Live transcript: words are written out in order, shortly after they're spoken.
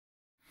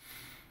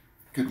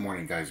Good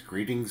morning, guys.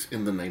 Greetings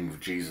in the name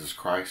of Jesus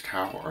Christ.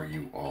 How are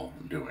you all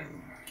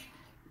doing?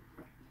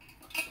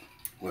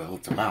 Well,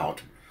 it's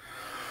about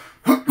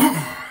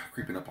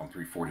creeping up on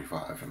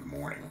 3:45 in the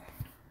morning.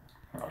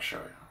 I'll show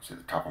you. See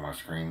the top of my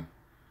screen?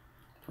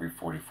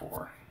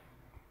 3:44.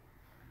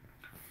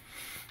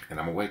 And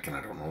I'm awake and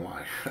I don't know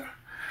why.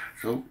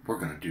 So we're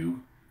going to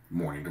do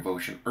morning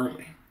devotion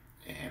early.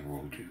 And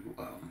we'll do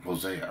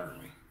Hosea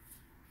early.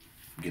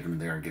 Get them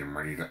there and get them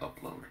ready to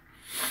upload.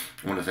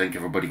 I want to thank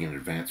everybody in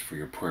advance for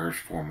your prayers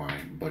for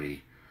my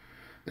buddy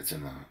that's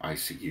in the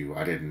ICU.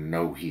 I didn't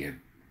know he had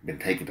been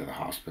taken to the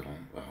hospital.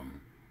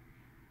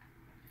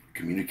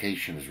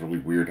 Communication is really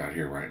weird out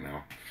here right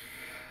now.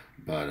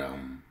 But I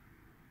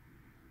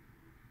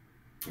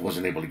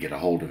wasn't able to get a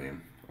hold of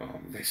him.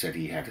 They said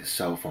he had his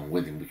cell phone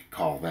with him. We could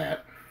call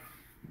that.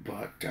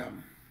 But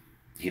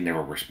he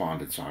never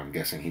responded, so I'm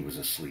guessing he was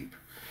asleep.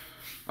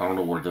 I don't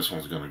know where this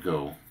one's going to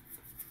go.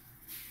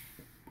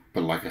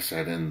 But like I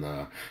said in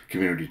the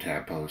community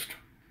tab post,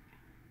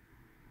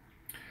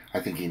 I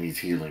think he needs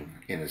healing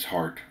in his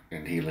heart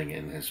and healing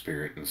in his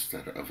spirit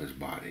instead of his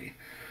body.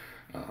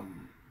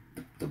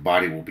 The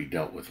body will be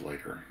dealt with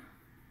later.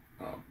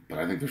 But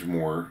I think there's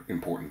more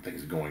important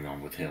things going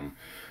on with him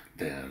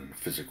than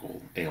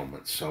physical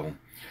ailments. So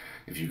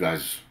if you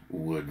guys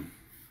would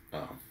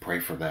pray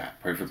for that.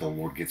 Pray for the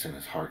Lord gets in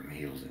his heart and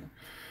heals him.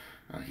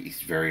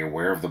 He's very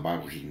aware of the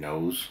Bible. He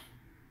knows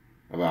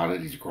about it.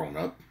 He's grown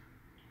up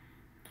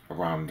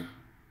around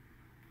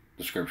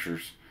the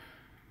scriptures.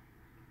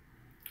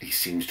 He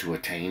seems to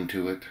attain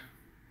to it.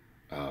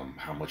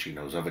 How much he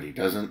knows of it, he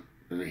doesn't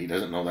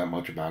know that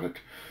much about it,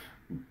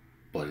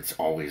 but it's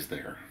always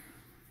there.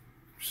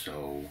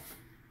 So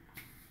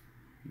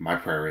my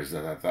prayer is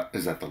that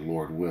the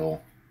Lord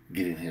will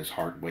get in his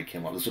heart, wake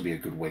him up. This will be a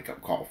good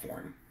wake-up call for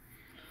him,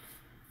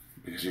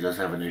 because he does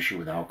have an issue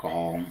with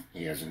alcohol.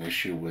 He has an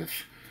issue with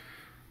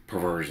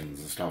perversions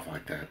and stuff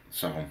like that.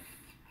 So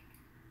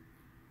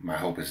my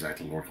hope is that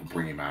the Lord will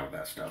bring him out of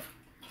that stuff.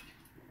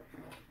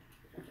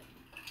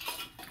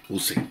 We'll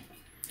see.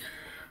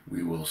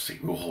 We will see.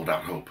 We'll hold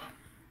out hope.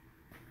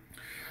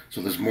 So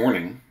this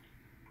morning,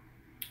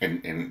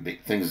 and the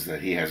things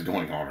that he has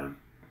going on are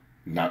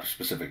not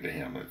specific to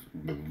him.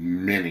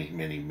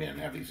 Many men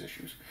have these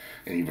issues,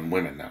 and even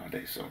women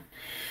nowadays.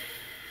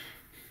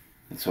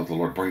 So the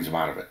Lord brings him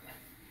out of it.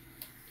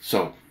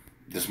 So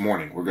this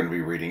morning we're going to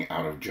be reading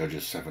out of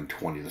Judges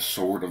 7:20, the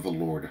sword of the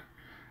Lord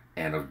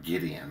and of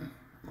Gideon.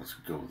 Let's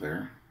go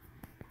there.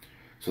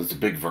 So it's a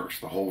big verse.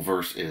 The whole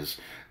verse is,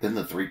 "Then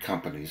the three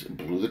companies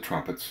blew the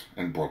trumpets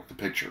and broke the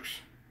pitchers.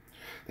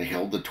 They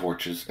held the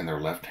torches in their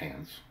left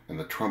hands and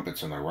the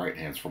trumpets in their right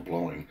hands for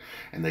blowing,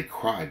 and they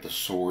cried, the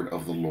sword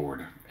of the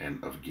Lord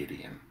and of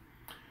Gideon."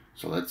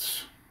 So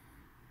let's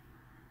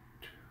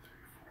 2,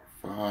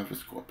 3, 4, 5.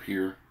 Let's go up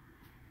here.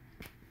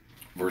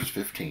 Verse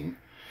 15.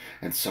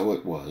 "And so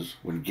it was,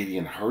 when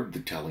Gideon heard the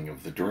telling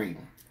of the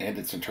dream and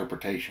its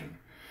interpretation,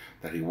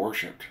 that he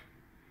worshipped.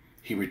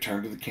 He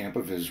returned to the camp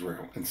of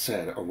Israel and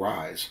said,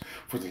 'Arise,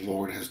 for the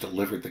Lord has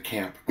delivered the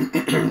camp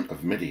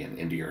of Midian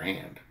into your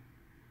hand.'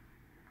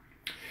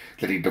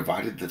 That he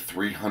divided the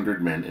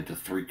 300 men into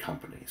 3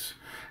 companies,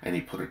 and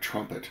he put a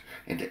trumpet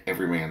into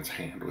every man's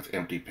hand with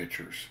empty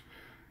pitchers,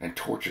 and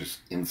torches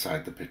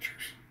inside the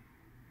pitchers.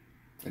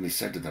 And he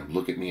said to them,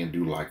 'Look at me and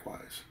do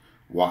likewise.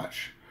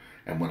 Watch,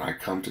 and when I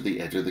come to the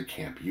edge of the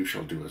camp, you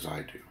shall do as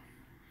I do.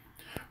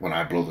 When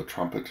I blow the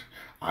trumpet,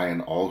 I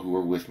and all who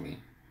are with me,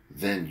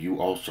 then you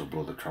also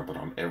blow the trumpet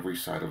on every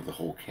side of the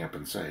whole camp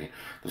and say,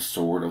 the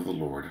sword of the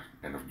Lord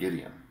and of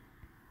Gideon.'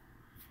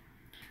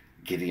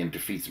 Gideon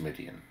defeats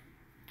Midian.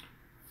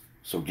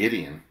 So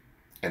Gideon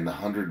and the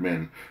 100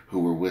 men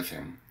who were with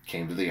him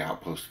came to the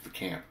outpost of the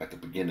camp at the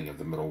beginning of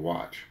the middle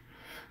watch,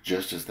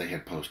 just as they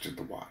had posted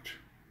the watch.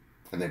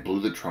 And they blew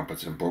the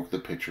trumpets and broke the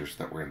pitchers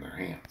that were in their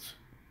hands.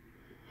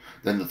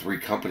 Then the 3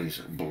 companies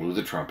blew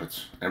the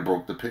trumpets and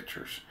broke the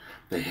pitchers.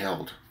 They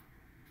held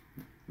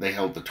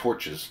the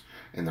torches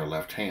in their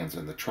left hands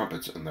and the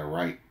trumpets in their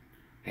right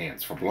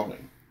hands for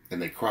blowing.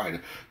 And they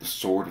cried, the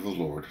sword of the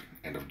Lord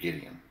and of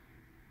Gideon.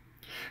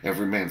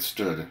 Every man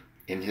stood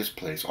in his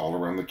place all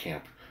around the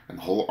camp, and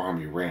the whole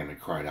army ran and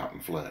cried out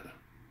and fled.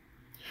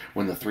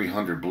 When the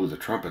 300 blew the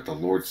trumpet, the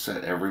Lord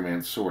set every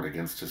man's sword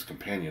against his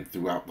companion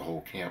throughout the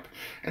whole camp,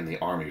 and the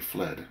army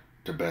fled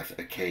to Beth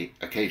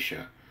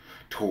Acacia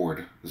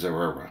toward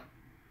Zererah,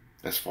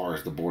 as far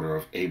as the border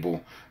of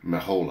Abel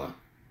Meholah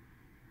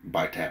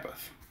by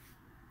Tabbath.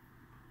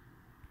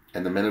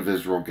 And the men of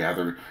Israel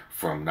gathered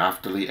from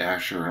Naphtali,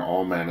 Asher, and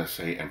all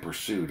Manasseh, and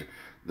pursued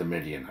the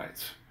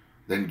Midianites.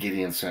 Then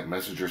Gideon sent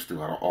messengers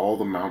throughout all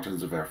the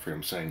mountains of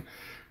Ephraim, saying,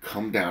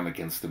 'Come down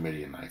against the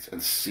Midianites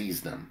and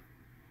seize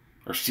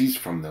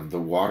from them the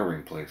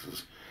watering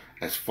places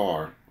as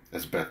far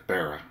as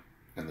Beth-barah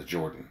and the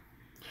Jordan.'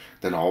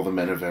 Then all the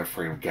men of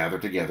Ephraim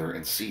gathered together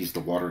and seized the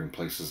watering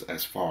places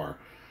as far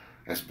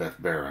as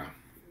Beth-barah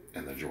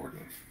and the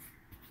Jordan."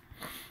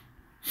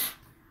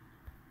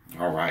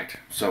 All right,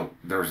 so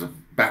there's a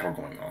battle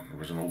going on. There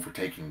was an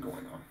overtaking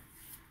going on.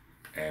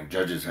 And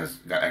Judges has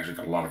actually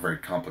got a lot of very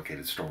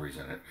complicated stories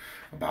in it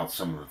about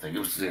some of the things. It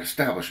was the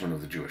establishment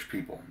of the Jewish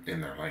people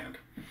in their land,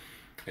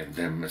 and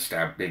them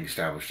being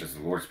established as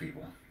the Lord's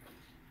people.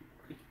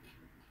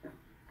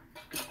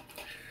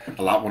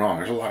 A lot went on.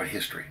 There's a lot of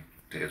history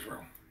to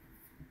Israel.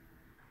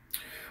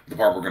 The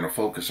part we're going to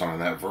focus on in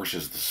that verse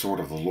is the sword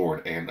of the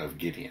Lord and of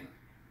Gideon.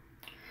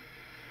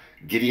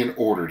 Gideon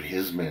ordered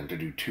his men to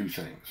do two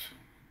things: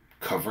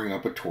 covering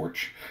up a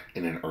torch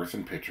in an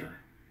earthen pitcher.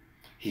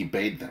 He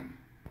bade them,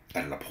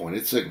 at an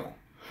appointed signal,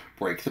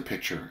 break the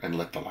pitcher and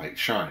let the light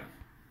shine,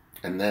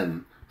 and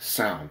then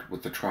sound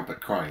with the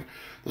trumpet, crying,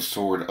 "The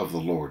sword of the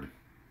Lord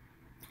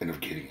and of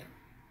Gideon."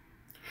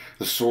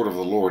 The sword of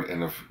the Lord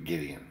and of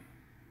Gideon.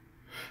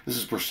 This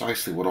is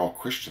precisely what all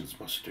Christians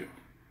must do.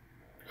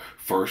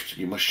 First,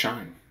 you must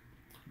shine.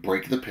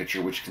 Break the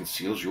pitcher which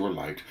conceals your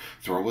light.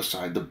 Throw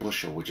aside the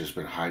bushel which has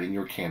been hiding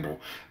your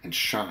candle, and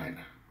shine.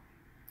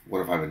 What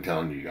have I been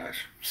telling you guys?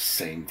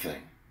 Same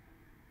thing.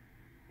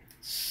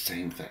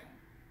 Same thing.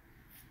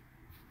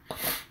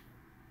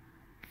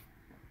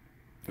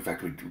 In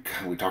fact,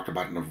 we talked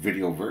about it in a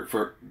video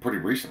pretty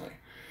recently.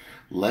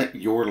 Let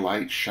your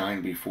light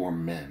shine before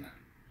men.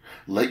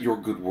 Let your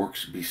good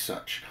works be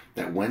such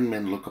that when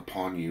men look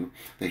upon you,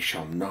 they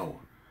shall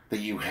know that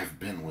you have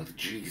been with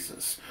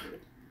Jesus.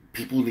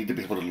 People need to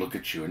be able to look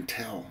at you and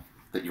tell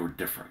that you're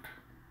different.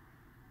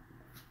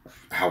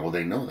 How will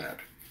they know that?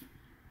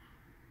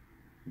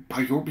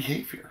 By your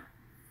behavior.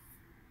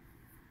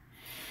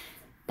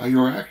 By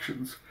your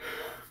actions.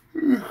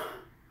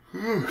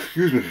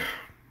 Excuse me.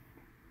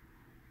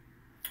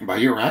 By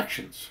your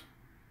actions.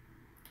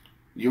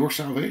 Your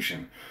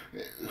salvation,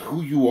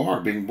 who you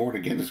are being born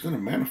again, is going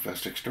to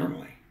manifest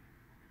externally.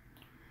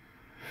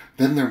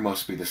 Then there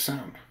must be the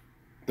sound,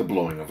 the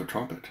blowing of a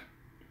trumpet.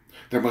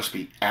 There must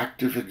be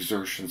active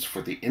exertions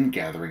for the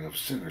ingathering of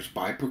sinners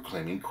by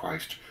proclaiming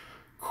Christ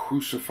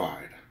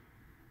crucified.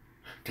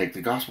 Take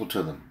the gospel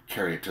to them,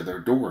 carry it to their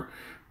door,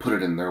 put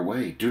it in their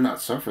way. Do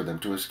not suffer them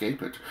to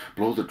escape it.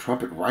 Blow the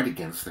trumpet right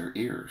against their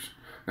ears.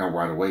 Now,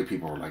 right away,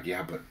 people are like,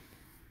 yeah, but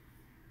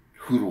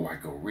who do I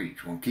go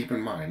reach? Well, keep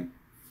in mind,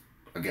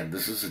 again,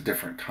 this is a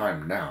different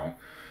time now,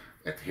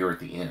 here at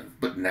the end.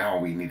 But now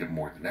we need it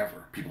more than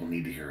ever. People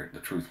need to hear the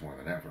truth more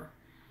than ever.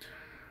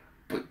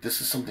 But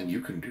this is something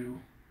you can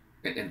do.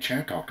 And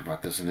Chad talked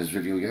about this in his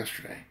video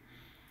yesterday.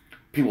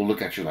 People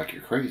look at you like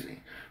you're crazy.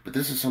 But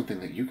this is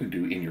something that you can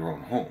do in your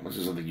own home. This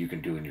is something you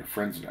can do in your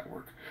friends'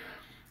 network.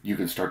 You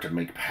can start to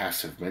make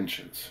passive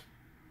mentions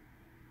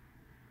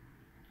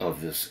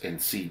of this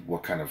and see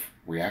what kind of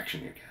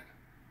reaction you get.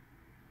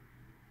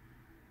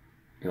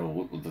 You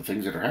know, the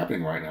things that are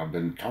happening right now have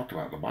been talked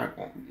about in the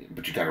Bible,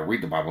 but you got to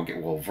read the Bible and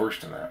get well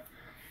versed in that.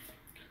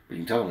 But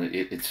you can tell them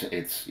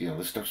it's you know,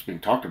 this stuff's being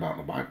talked about in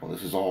the Bible.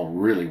 This is all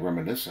really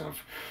reminiscent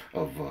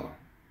of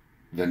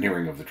the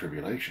nearing of the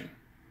tribulation,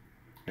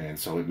 and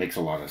so it makes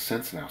a lot of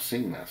sense now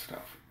seeing that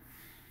stuff,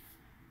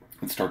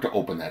 and start to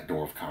open that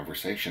door of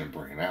conversation and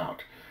bring it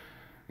out.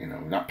 You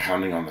know, not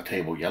pounding on the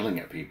table, yelling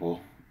at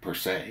people per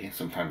se.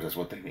 Sometimes that's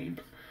what they need,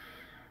 but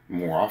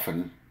more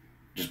often,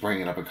 just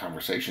bringing it up in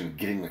conversation,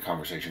 getting the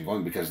conversation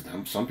going, because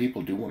some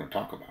people do want to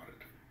talk about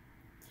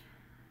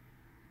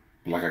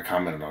it. Like I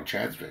commented on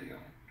Chad's video,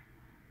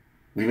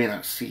 we may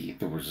not see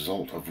the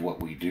result of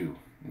what we do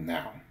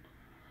now,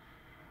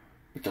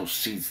 but those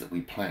seeds that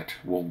we plant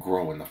will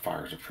grow in the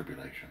fires of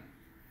tribulation.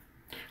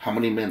 How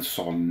many men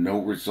saw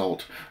no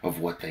result of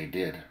what they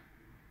did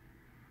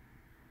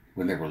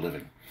when they were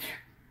living,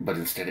 but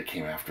instead it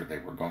came after they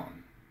were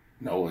gone?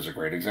 Noah is a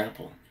great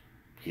example.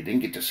 He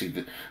didn't get to see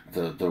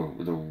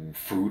the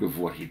fruit of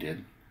what he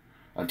did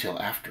until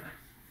after,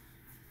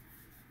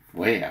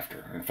 way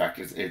after. In fact,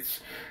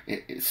 it's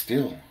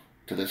still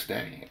to this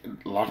day.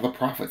 A lot of the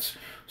prophets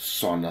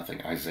saw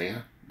nothing.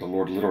 Isaiah, the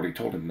Lord literally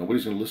told him,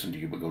 nobody's going to listen to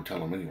you, but go tell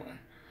them anyway.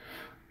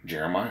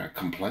 Jeremiah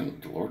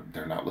complained, the Lord,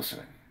 they're not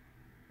listening.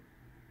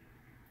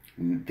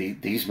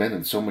 These men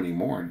and so many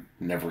more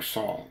never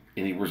saw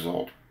any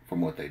result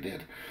from what they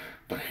did.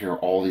 But here,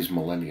 all these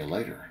millennia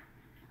later,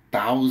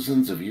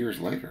 thousands of years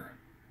later,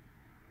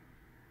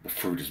 the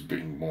fruit is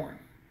being born.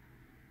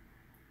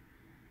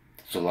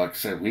 So like I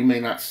said, we may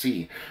not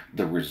see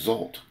the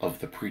result of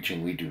the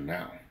preaching we do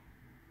now.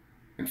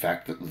 In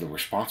fact, the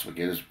response we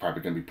get is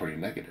probably going to be pretty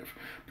negative.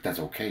 But that's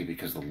okay,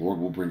 because the Lord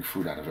will bring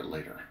fruit out of it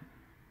later.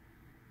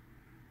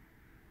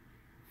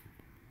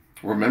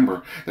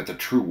 Remember that the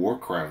true war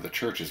cry of the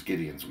church is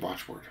Gideon's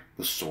watchword,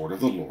 the sword of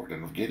the Lord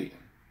and of Gideon.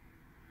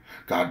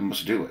 God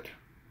must do it.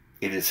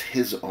 It is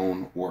his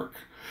own work.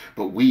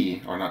 But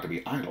we are not to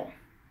be idle.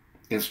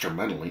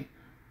 Instrumentally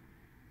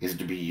is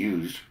to be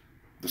used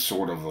the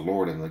sword of the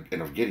Lord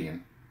and of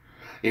Gideon.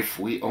 If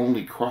we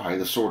only cry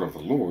the sword of the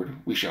Lord,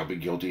 we shall be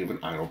guilty of an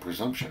idle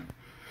presumption.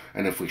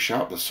 And if we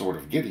shout the sword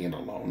of Gideon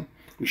alone,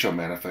 we shall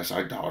manifest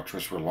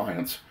idolatrous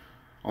reliance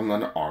on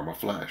an arm of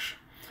flesh.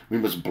 We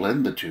must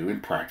blend the two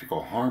in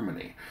practical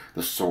harmony,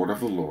 the sword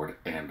of the Lord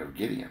and of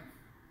Gideon.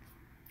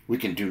 We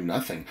can do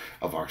nothing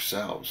of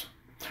ourselves,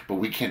 but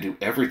we can do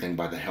everything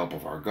by the help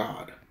of our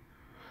God.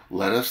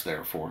 Let us,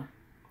 therefore,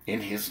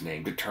 in his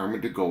name,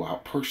 determined to go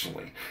out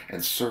personally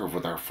and serve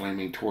with our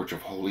flaming torch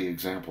of holy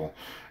example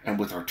and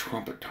with our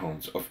trumpet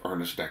tones of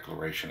earnest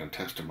declaration and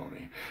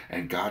testimony.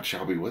 And God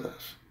shall be with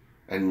us,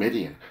 and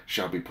Midian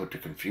shall be put to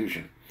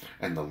confusion,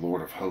 and the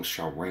Lord of hosts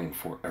shall reign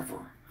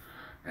forever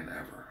and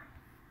ever.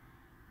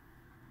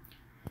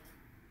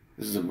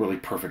 This is a really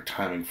perfect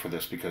timing for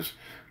this, because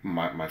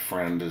my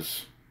friend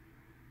is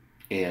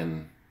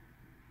in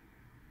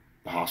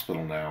the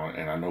hospital now,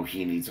 and I know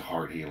he needs a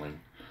heart healing.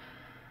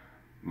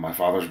 My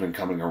father's been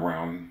coming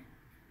around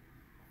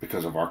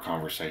because of our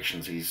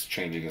conversations. He's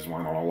changing his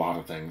mind on a lot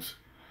of things.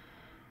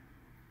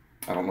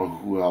 I don't know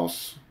who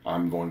else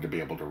I'm going to be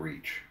able to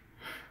reach.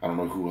 I don't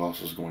know who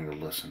else is going to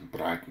listen,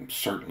 but I'm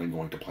certainly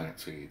going to plant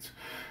seeds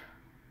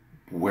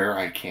where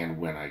I can,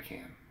 when I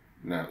can.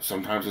 Now,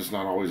 sometimes it's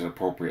not always an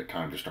appropriate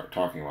time to start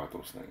talking about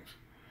those things,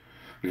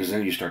 because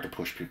then you start to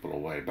push people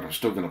away. But I'm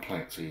still going to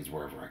plant seeds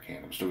wherever I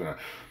can. I'm still going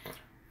to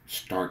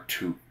start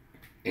to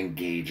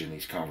engage in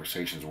these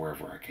conversations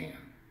wherever I can.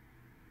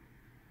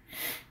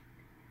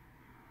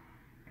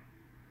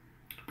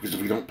 Because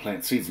if we don't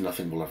plant seeds,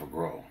 nothing will ever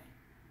grow.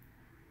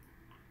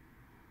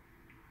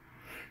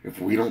 If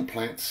we don't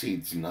plant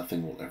seeds,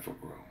 nothing will ever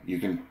grow. You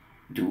can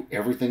do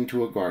everything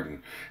to a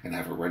garden and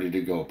have it ready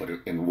to go, but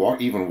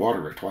even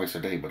water it twice a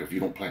day, but if you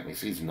don't plant any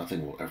seeds,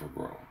 nothing will ever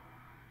grow.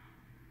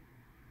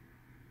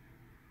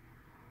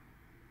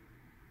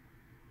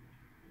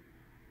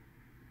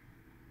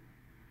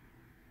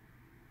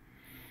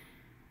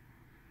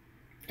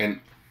 And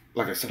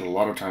like I said, a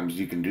lot of times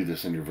you can do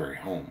this in your very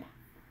home,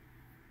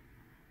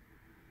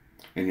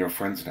 in your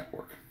friends'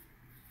 network.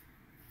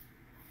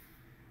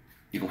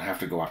 You don't have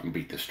to go out and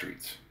beat the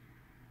streets.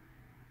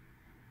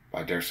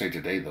 I dare say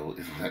today, though,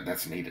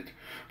 that's needed.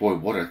 Boy,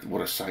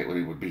 what a sight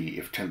it would be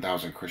if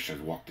 10,000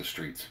 Christians walked the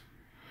streets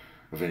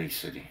of any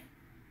city,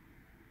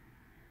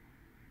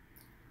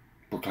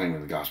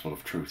 proclaiming the gospel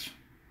of truth.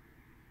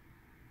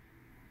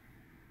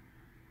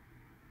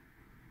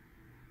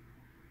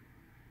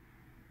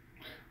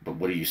 But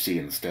what do you see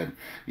instead?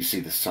 You see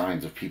the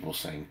signs of people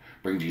saying,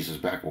 "Bring Jesus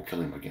back, we'll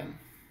kill him again."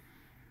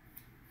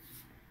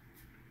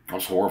 I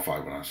was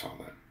horrified when I saw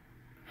that.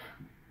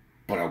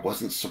 But I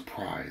wasn't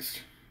surprised.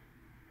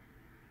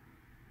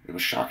 It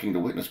was shocking to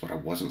witness, but I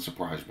wasn't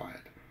surprised by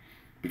it.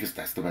 Because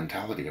that's the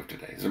mentality of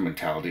today. It's the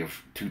mentality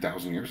of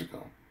 2,000 years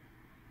ago.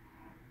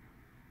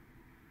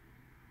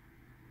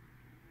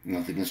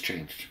 Nothing has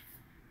changed.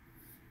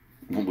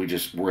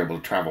 We're able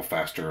to travel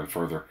faster and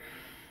further.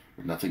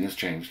 But nothing has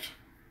changed.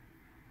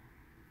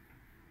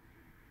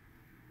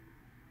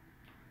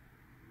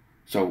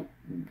 So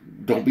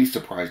don't be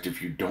surprised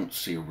if you don't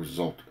see a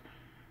result.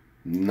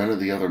 None of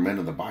the other men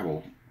in the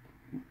Bible,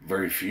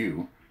 very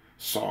few,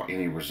 saw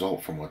any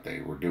result from what they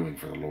were doing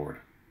for the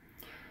Lord.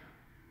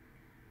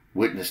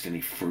 Witnessed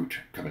any fruit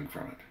coming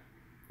from it.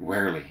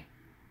 Rarely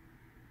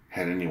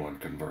had anyone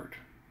convert.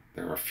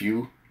 There are a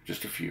few,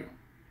 just a few.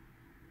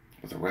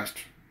 But the rest,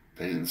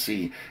 they didn't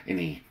see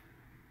any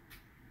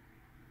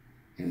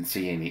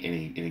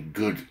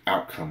good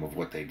outcome of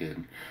what they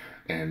did.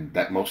 And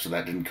that most of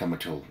that didn't come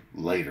until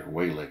later,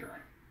 way later.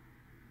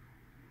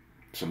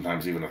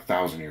 Sometimes even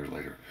 1,000 years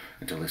later,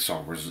 until they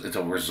saw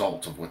until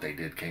results of what they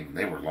did came.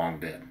 They were long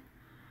dead.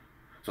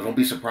 So don't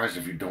be surprised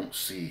if you don't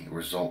see a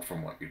result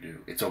from what you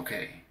do. It's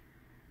okay.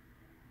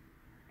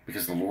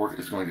 Because the Lord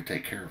is going to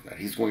take care of that.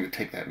 He's going to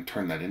take that and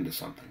turn that into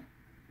something.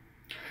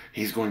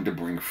 He's going to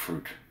bring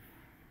fruit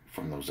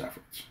from those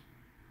efforts.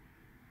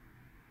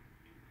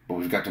 But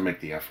we've got to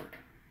make the effort.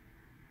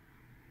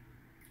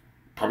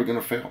 Probably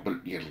going to fail,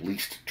 but you at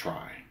least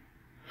try.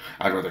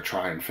 I'd rather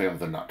try and fail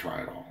than not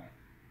try at all.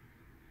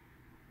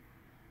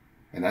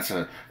 And that's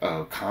a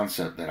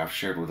concept that I've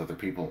shared with other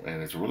people,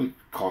 and it's really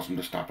caused them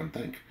to stop and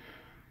think.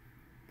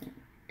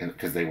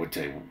 Because they would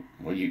say,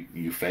 well,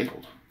 you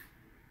failed.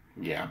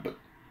 Yeah, but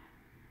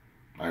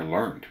I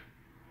learned.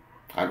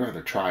 I'd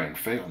rather try and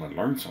fail and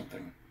learn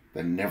something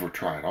than never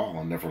try at all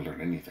and never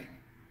learn anything.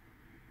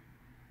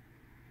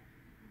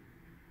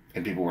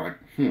 And people were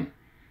like,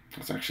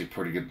 that's actually a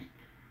pretty good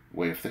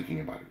way of thinking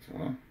about it.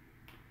 Well,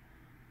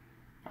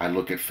 I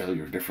look at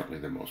failure differently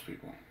than most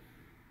people.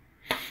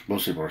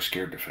 Most people are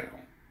scared to fail.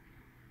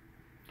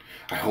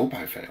 I hope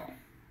I fail,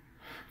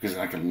 because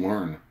then I can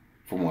learn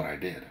from what I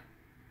did.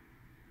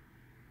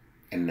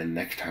 And then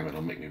next time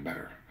it'll make me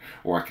better.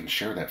 Or I can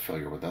share that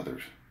failure with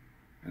others,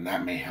 and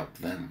that may help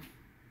them.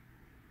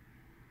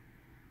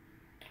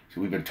 See,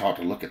 we've been taught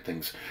to look at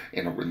things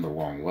in the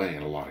wrong way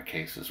in a lot of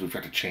cases. We've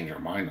got to change our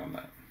mind on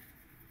that.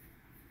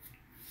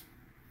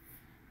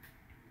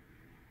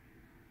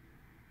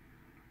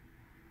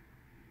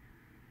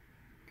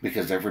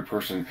 Because every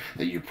person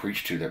that you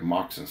preach to that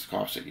mocks and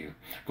scoffs at you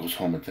goes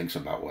home and thinks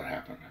about what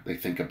happened. They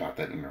think about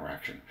that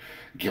interaction.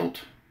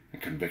 Guilt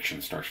and conviction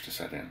starts to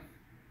set in.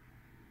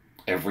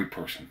 Every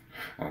person.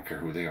 I don't care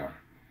who they are.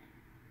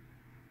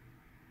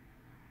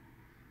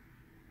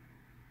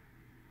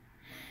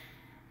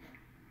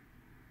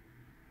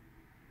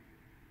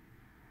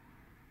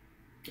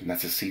 And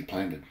that's a seed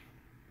planted.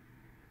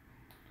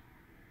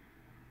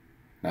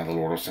 Now the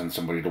Lord will send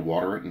somebody to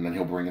water it, and then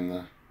he'll bring in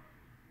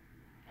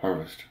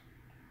harvest.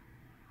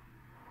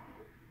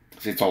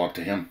 See, it's all up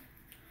to him.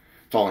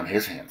 It's all in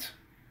his hands.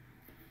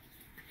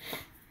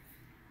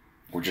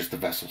 We're just the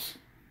vessels.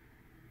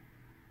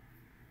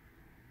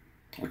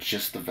 We're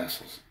just the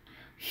vessels.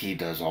 He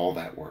does all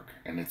that work,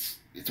 and it's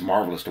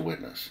marvelous to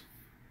witness.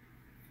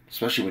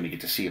 Especially when you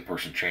get to see a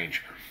person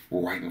change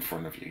right in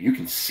front of you. You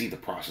can see the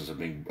process of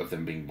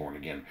them being born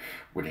again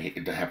when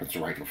it happens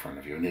right in front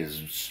of you, and it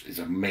is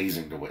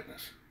amazing to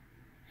witness.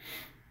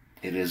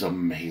 It is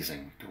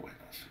amazing to witness.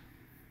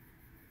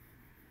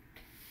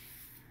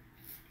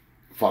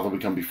 Father, we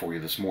come before you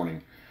this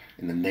morning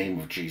in the name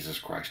of Jesus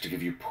Christ to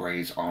give you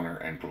praise, honor,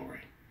 and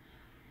glory.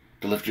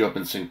 To lift you up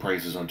and sing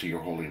praises unto your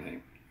holy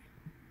name.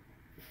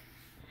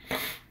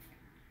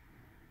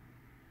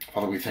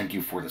 Father, we thank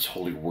you for this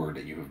holy word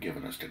that you have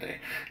given us today.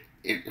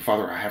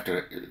 Father, I have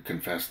to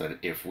confess that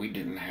if we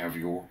didn't have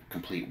your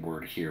complete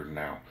word here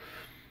now,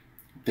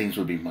 things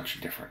would be much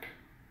different.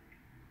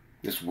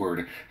 This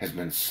word has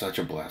been such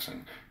a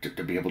blessing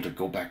to be able to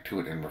go back to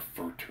it and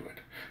refer to it,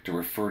 to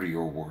refer to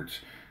your words,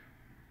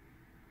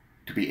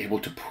 to be able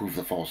to prove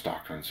the false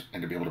doctrines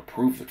and to be able to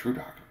prove the true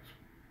doctrines,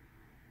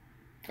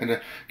 and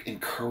to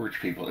encourage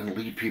people and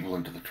lead people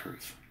into the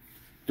truth,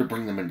 to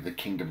bring them into the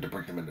kingdom, to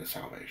bring them into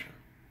salvation.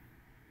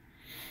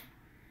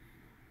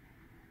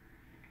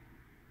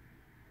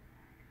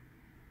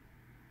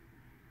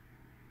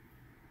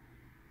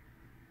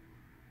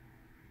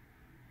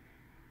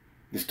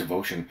 This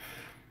devotion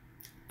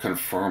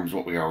confirms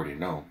what we already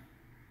know,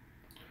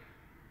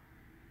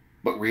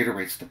 but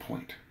reiterates the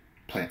point.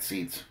 Plant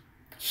seeds.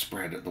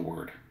 Spread the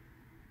word.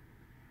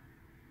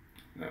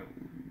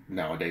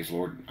 Nowadays,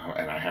 Lord,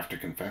 and I have to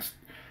confess,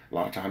 a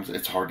lot of times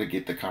it's hard to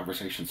get the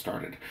conversation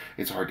started.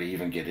 It's hard to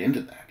even get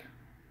into that.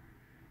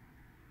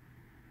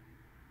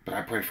 But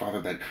I pray, Father,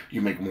 that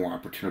you make more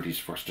opportunities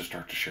for us to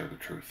start to share the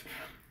truth,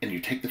 and you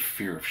take the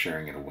fear of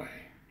sharing it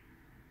away.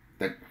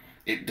 That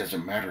it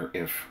doesn't matter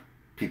if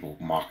people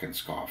mock and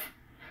scoff.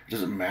 It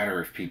doesn't matter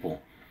if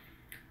people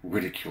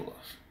ridicule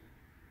us.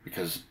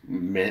 Because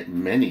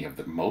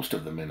most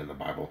of the men in the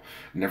Bible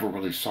never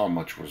really saw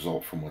much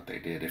result from what they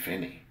did, if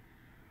any.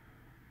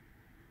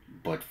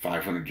 But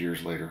 500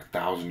 years later,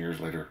 1,000 years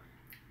later,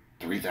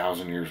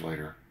 3,000 years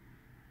later,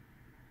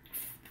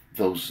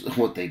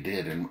 what they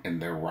did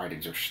and their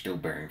writings are still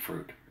bearing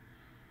fruit.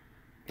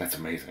 That's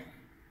amazing.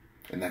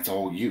 And that's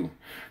all you.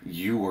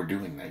 You are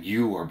doing that.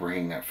 You are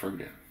bringing that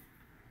fruit in.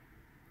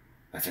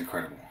 That's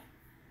incredible.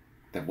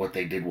 That what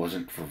they did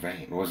wasn't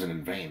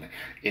in vain.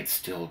 It's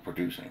still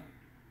producing.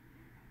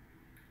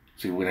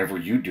 See, whenever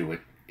you do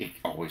it, it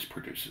always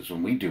produces.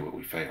 When we do it,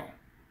 we fail.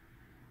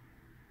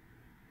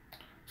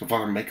 So,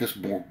 Father, make us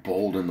more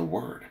bold in the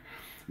Word.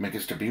 Make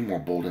us to be more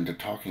bold into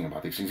talking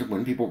about these things.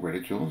 When people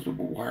ridicule us,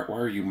 why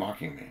are you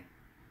mocking me?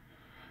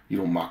 You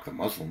don't mock the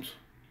Muslims.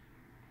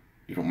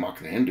 You don't mock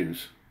the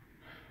Hindus.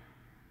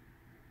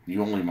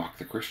 You only mock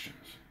the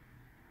Christians.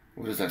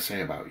 What does that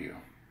say about you?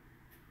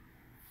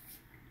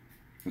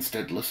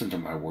 Instead, listen to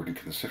my word and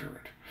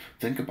consider it.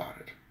 Think about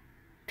it.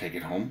 Take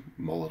it home,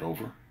 mull it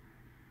over.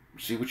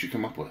 See what you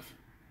come up with.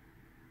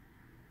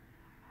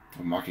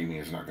 Mocking me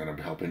is not going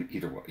to help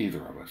either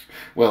of us.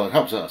 Well, it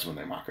helps us when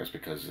they mock us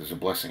because there's a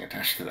blessing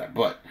attached to that.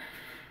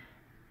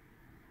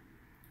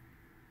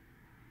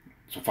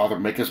 So Father,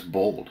 make us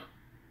bold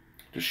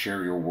to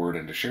share your word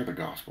and to share the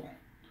gospel,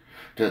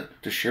 to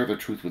share the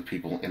truth with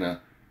people in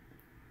a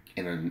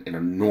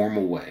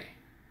normal way,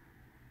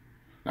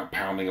 not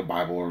pounding a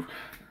Bible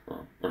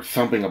or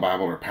thumping a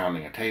Bible or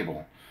pounding a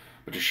table,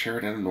 but to share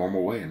it in a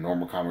normal way, a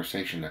normal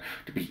conversation,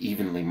 to be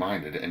evenly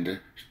minded, and to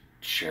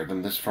share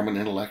them this from an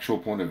intellectual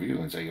point of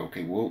view and say,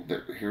 okay, well,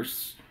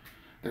 there's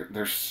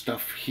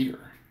stuff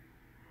here.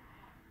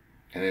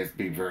 And it'd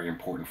be very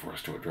important for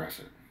us to address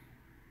it.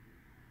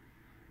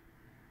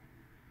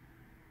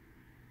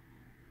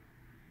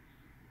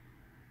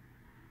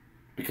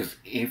 Because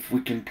if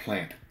we can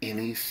plant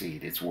any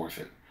seed, it's worth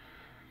it.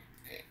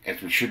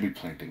 As we should be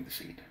planting the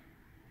seed.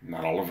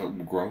 Not all of it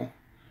will grow.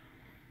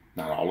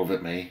 Not all of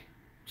it may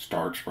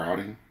start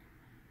sprouting.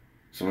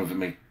 Some of it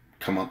may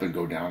come up and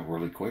go down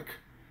really quick.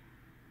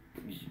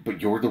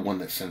 But you're the one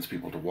that sends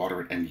people to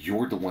water it, and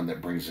you're the one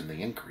that brings in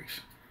the increase.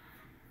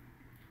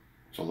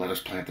 So let us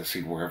plant the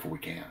seed wherever we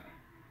can.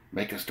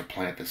 Make us to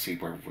plant the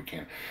seed wherever we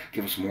can.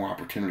 Give us more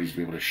opportunities to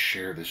be able to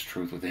share this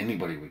truth with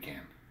anybody we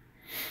can.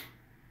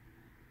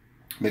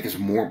 Make us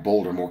more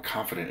bold or more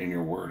confident in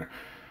your word,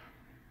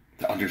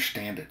 to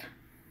understand it,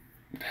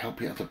 to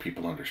help other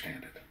people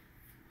understand it.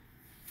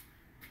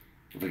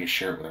 If we can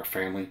share it with our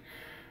family,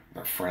 with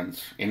our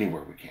friends,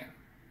 anywhere we can.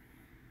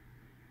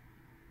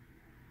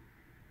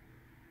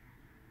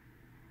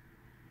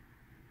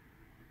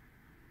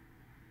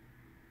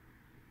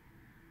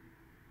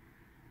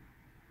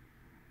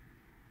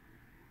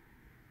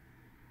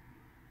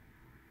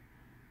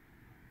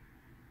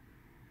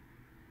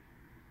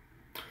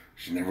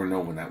 You never know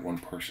when that one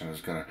person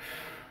is going to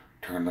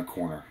turn the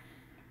corner.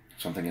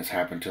 Something has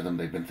happened to them,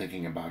 they've been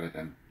thinking about it,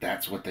 and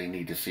that's what they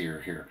need to see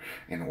or hear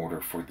in order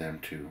for them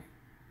to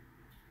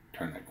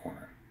turn that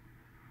corner.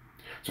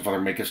 So,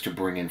 Father, make us to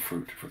bring in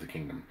fruit for the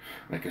kingdom.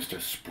 Make us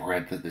to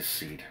spread this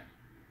seed.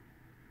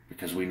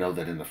 Because we know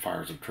that in the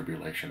fires of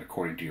tribulation,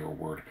 according to your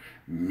word,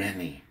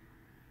 many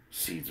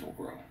seeds will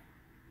grow.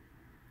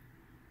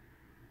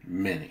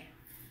 Many.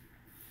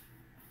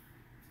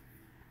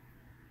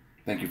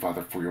 Thank you,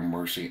 Father, for your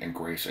mercy and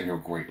grace and your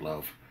great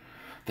love.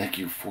 Thank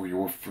you for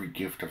your free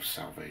gift of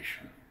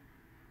salvation,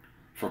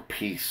 for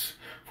peace,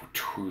 for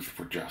truth,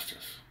 for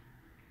justice.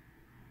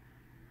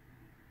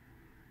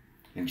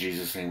 In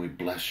Jesus' name we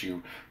bless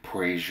you,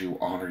 praise you,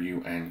 honor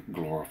you, and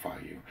glorify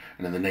you.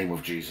 And in the name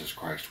of Jesus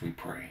Christ we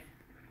pray.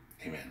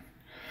 Amen.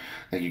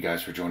 Thank you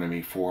guys for joining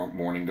me for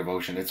morning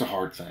devotion. It's a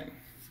hard thing.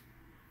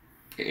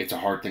 It's a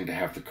hard thing to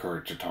have the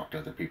courage to talk to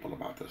other people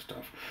about this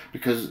stuff.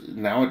 Because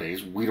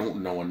nowadays we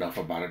don't know enough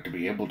about it to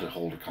be able to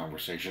hold a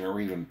conversation or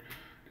even,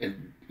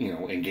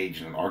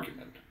 engage in an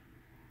argument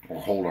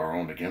or hold our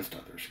own against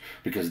others.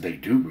 Because they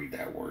do read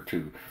that word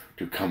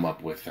to come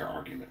up with their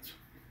arguments.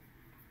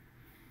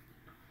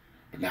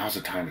 But now's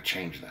the time to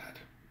change that.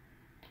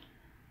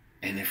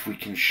 And if we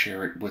can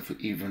share it with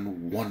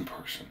even one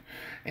person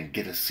and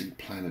get a seed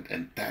planted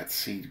and that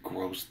seed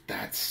grows,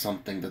 that's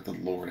something that the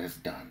Lord has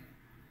done.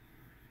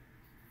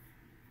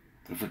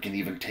 If we can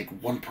even take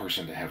one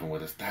person to heaven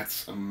with us,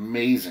 that's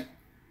amazing.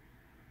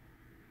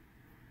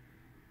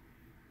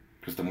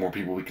 Because the more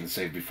people we can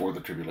save before the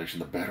tribulation,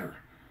 the better.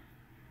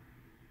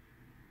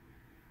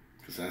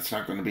 Because that's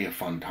not going to be a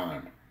fun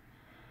time.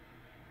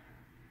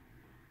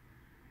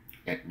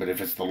 But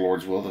if it's the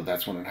Lord's will that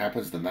that's when it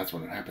happens, then that's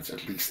when it happens.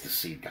 At least the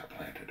seed got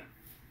planted.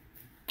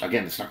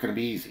 Again, it's not going to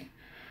be easy.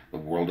 The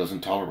world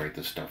doesn't tolerate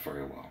this stuff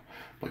very well.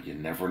 But you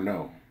never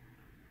know.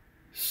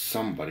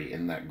 Somebody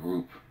in that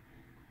group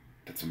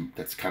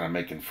that's kind of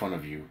making fun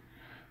of you,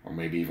 or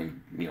maybe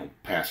even,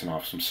 passing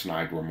off some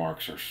snide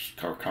remarks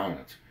or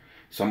comments.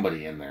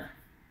 Somebody in there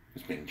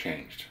is being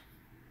changed.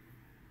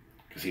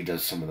 Because he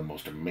does some of the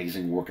most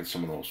amazing work in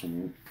some of the most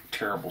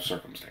terrible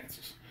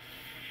circumstances.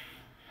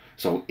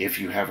 So if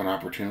you have an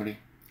opportunity,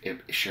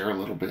 share a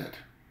little bit.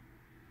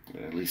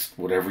 At least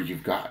whatever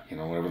you've got,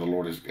 whatever the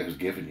Lord has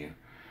given you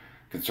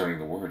concerning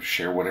the Word.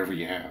 Share whatever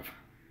you have.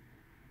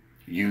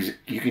 You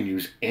can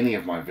use any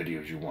of my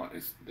videos you want.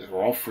 They're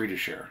all free to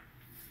share.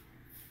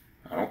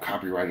 I don't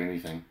copyright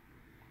anything.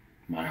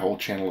 My whole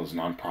channel is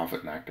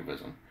nonprofit and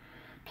activism.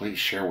 Please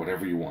share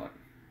whatever you want.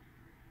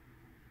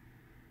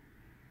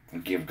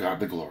 And give God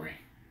the glory.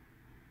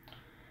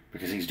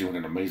 Because He's doing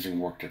an amazing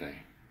work today.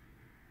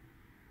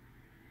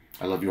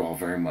 I love you all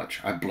very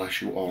much. I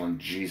bless you all in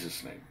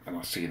Jesus' name. And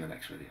I'll see you in the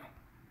next video.